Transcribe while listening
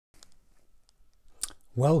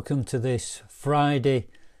Welcome to this Friday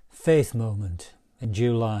faith moment in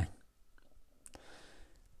July.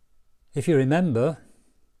 If you remember,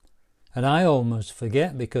 and I almost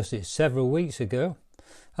forget because it's several weeks ago,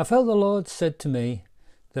 I felt the Lord said to me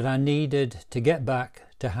that I needed to get back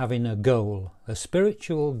to having a goal, a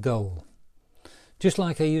spiritual goal, just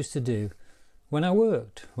like I used to do when I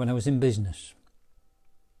worked, when I was in business.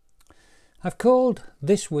 I've called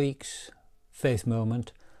this week's faith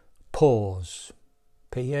moment Pause.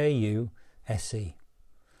 P-A-U-S-E.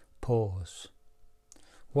 Pause.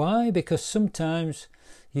 Why? Because sometimes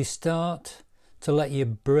you start to let your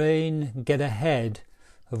brain get ahead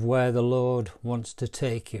of where the Lord wants to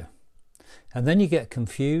take you. And then you get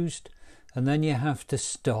confused, and then you have to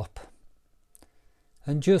stop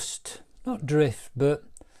and just, not drift, but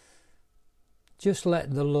just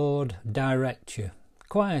let the Lord direct you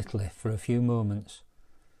quietly for a few moments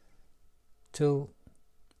till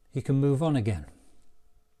you can move on again.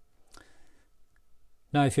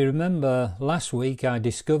 Now, if you remember last week, I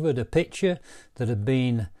discovered a picture that had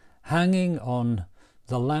been hanging on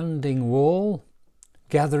the landing wall,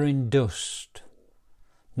 gathering dust.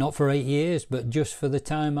 Not for 8 years, but just for the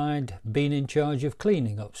time I'd been in charge of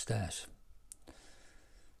cleaning upstairs.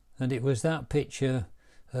 And it was that picture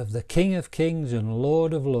of the King of Kings and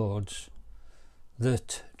Lord of Lords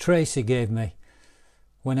that Tracy gave me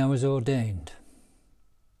when I was ordained.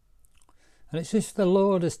 And it's as if the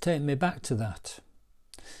Lord has taken me back to that.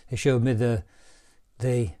 He showed me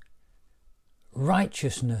the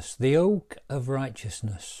righteousness, the oak of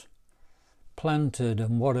righteousness, planted,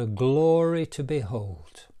 and what a glory to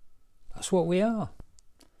behold. That's what we are.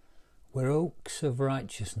 We're oaks of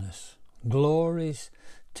righteousness, glories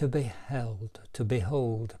to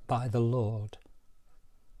behold by the Lord.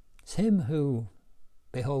 It's Him who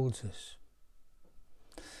beholds us.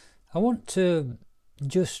 I want to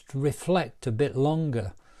just reflect a bit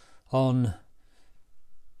longer on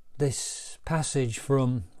this passage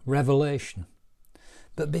from Revelation.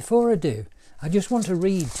 But before I do, I just want to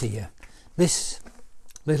read to you this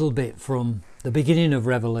little bit from the beginning of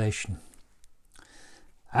Revelation.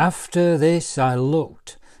 After this I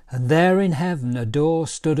looked, and there in heaven a door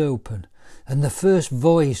stood open, and the first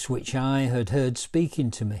voice which I had heard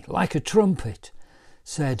speaking to me, like a trumpet,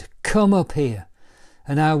 said, "Come up here,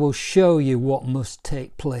 and I will show you what must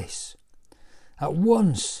take place." At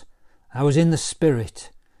once I was in the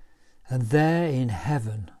Spirit, and there in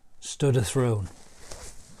heaven stood a throne.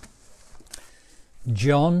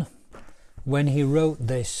 John, when he wrote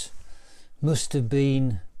this, must have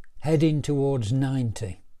been heading towards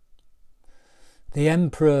 90. The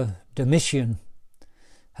Emperor Domitian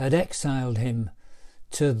had exiled him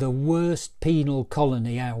to the worst penal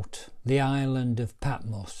colony out, the island of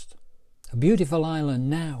Patmos. A beautiful island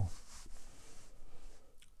now.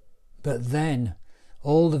 But then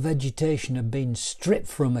all the vegetation had been stripped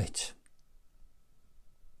from it.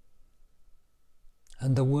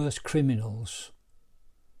 And the worst criminals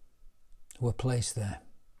were placed there.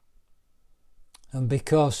 And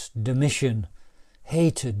because Domitian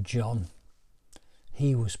hated John,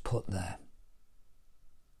 he was put there.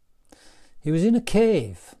 He was in a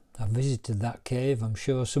cave. I visited that cave. I'm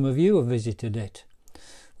sure some of you have visited it.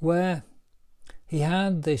 Where he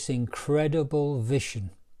had this incredible vision.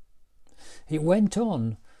 It went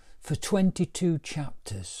on for 22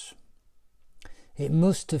 chapters. It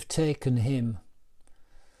must have taken him,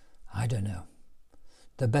 I don't know,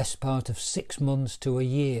 the best part of 6 months to a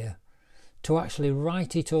year to actually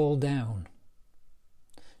write it all down,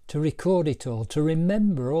 to record it all, to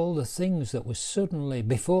remember all the things that were suddenly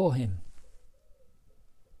before him.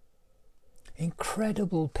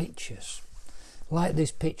 Incredible pictures, like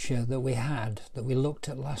this picture that we looked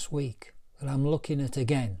at last week, that I'm looking at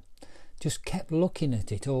again. Just kept looking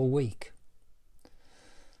at it all week.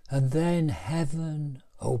 And then heaven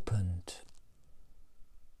opened,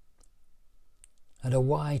 and a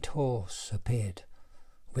white horse appeared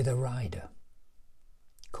with a rider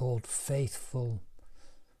called Faithful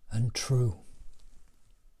and True.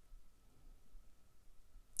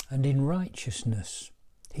 And in righteousness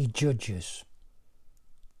he judges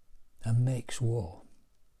and makes war.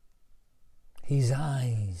 His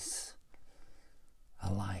eyes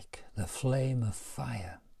are like the flame of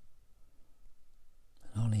fire,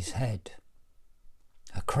 and on his head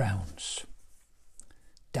are crowns,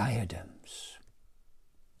 diadems.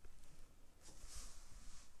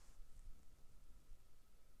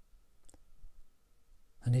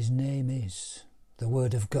 And his name is the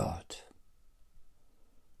Word of God.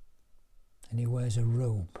 And he wears a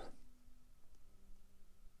robe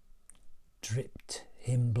dripped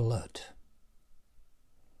in blood.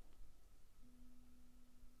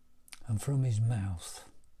 and from his mouth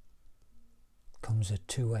comes a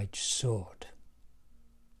two-edged sword.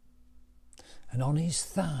 And on his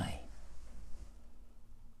thigh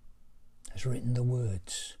is written the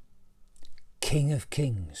words, King of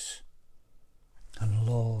Kings and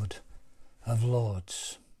Lord of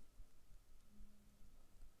Lords.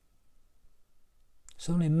 It's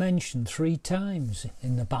only mentioned 3 times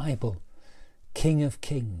in the Bible, King of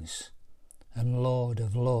Kings and Lord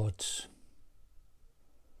of Lords.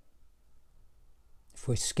 If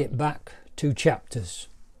we skip back 2 chapters,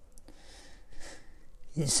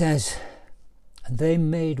 it says, and they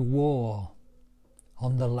made war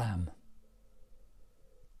on the Lamb,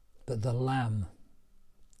 but the Lamb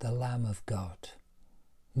of God,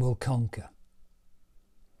 will conquer.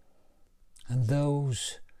 And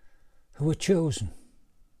those who were chosen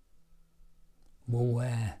will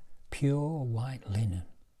wear pure white linen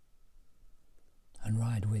and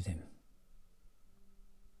ride with him.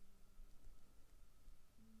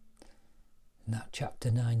 In that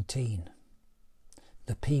chapter 19,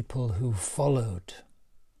 the people who followed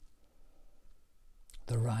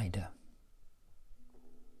the rider,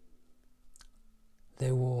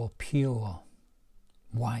 they wore pure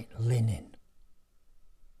white linen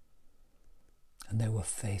and they were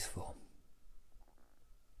faithful.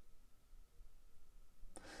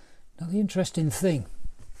 Now the interesting thing,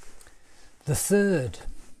 the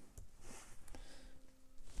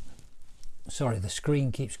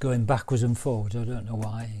screen keeps going backwards and forwards. I don't know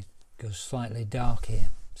why. It goes slightly dark here.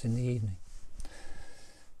 It's in the evening.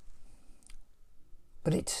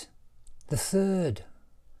 But the third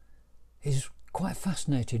is quite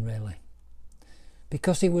fascinating, really,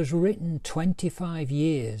 because it was written 25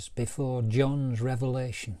 years before John's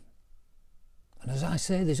revelation. And as I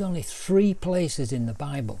say, there's only 3 places in the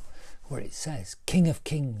Bible where it says King of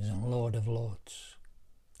Kings and Lord of Lords.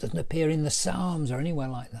 It doesn't appear in the Psalms or anywhere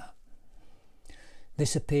like that.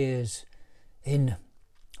 This appears in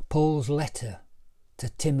Paul's letter to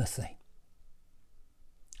Timothy,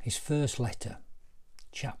 his first letter,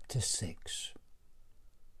 chapter 6.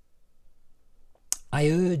 I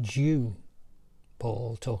urge you,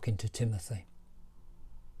 Paul talking to Timothy,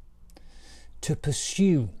 to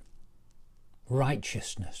pursue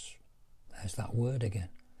righteousness. There's that word again.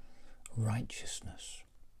 Righteousness,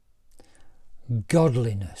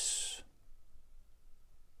 godliness,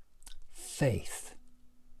 faith,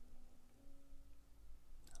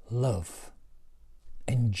 love,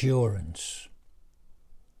 endurance,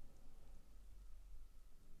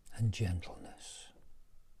 and gentleness.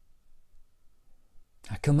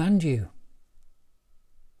 I command you,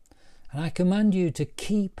 and I command you to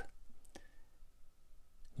keep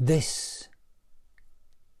this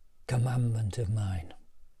commandment of mine,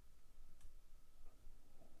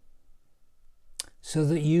 so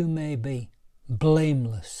that you may be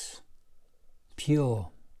blameless, pure,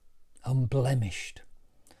 unblemished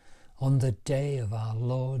on the day of our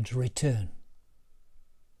Lord's return.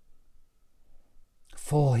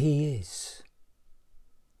 For he is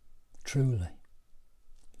truly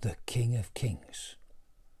the King of Kings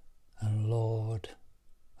and Lord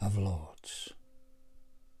of Lords.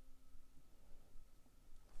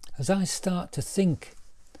 As I start to think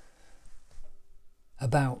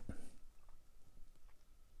about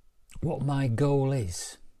what my goal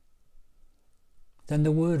is, then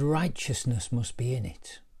the word righteousness must be in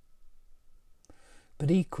it. But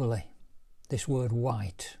equally, this word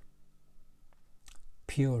white,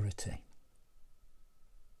 purity.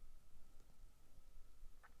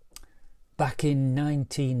 Back in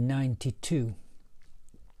 1992,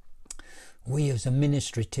 we as a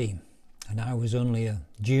ministry team, and I was only a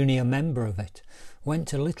junior member of it, went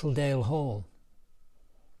to Littledale Hall.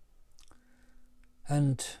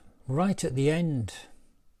 And right at the end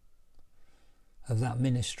of that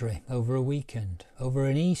ministry, over a weekend, over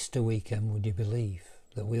an Easter weekend, would you believe,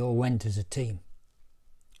 that we all went as a team,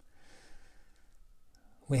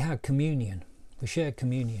 we had communion, we shared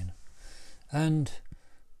communion, and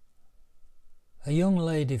a young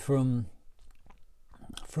lady from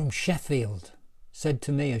Sheffield said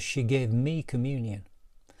to me as she gave me communion,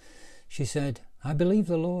 she said, I believe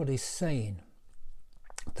the Lord is saying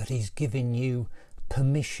that he's giving you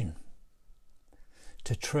permission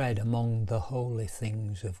to tread among the holy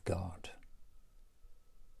things of God.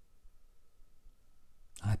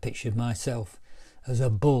 I pictured myself as a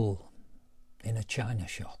bull in a china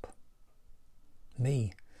shop.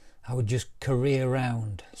 Me, I would just career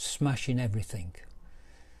around, smashing everything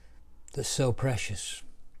that's so precious.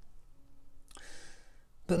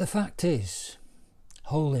 But the fact is,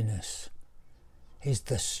 holiness is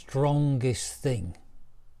the strongest thing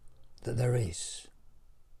that there is,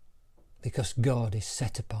 because God is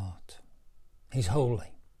set apart. He's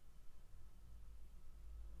holy.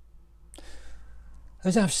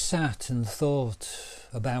 As I've sat and thought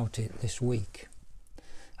about it this week,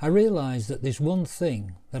 I realised that there's one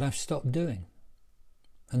thing that I've stopped doing.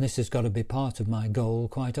 And this has got to be part of my goal,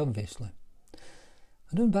 quite obviously.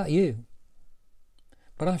 I don't know about you,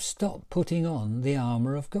 but I've stopped putting on the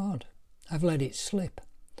armour of God. I've let it slip.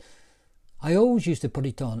 I always used to put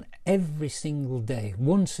it on every single day,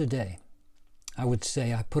 once a day. I would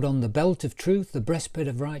say I put on the belt of truth, the breastplate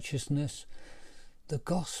of righteousness, the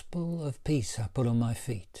gospel of peace I put on my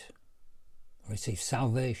feet. I receive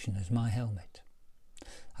salvation as my helmet.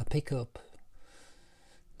 I pick up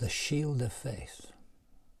the shield of faith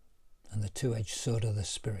and the two-edged sword of the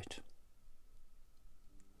Spirit.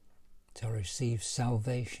 To receive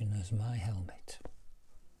salvation as my helmet.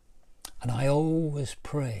 And I always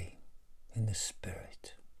pray in the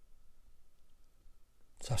Spirit.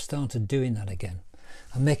 So I've started doing that again.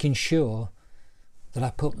 I'm making sure that I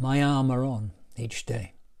put my armour on each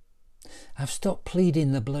day. I've stopped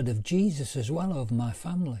pleading the blood of Jesus as well over my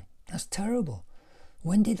family. That's terrible.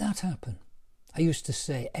 When did that happen? I used to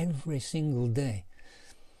say every single day,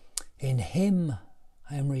 in him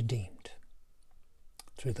I am redeemed.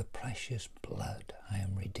 Through the precious blood I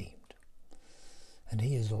am redeemed. And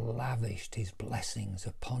he has lavished his blessings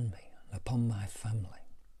upon me and upon my family.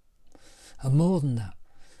 And more than that,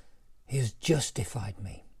 he has justified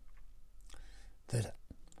me. That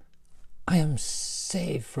I am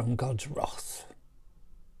saved from God's wrath.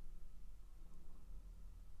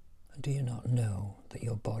 And do you not know that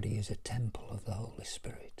your body is a temple of the Holy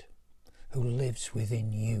Spirit who lives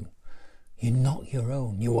within you? You're not your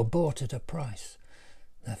own. You were bought at a price.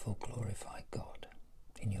 Therefore glorify God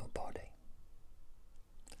in your body.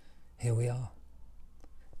 Here we are.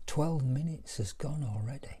 12 minutes has gone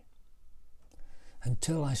already.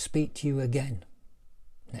 Until I speak to you again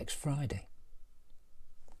next Friday.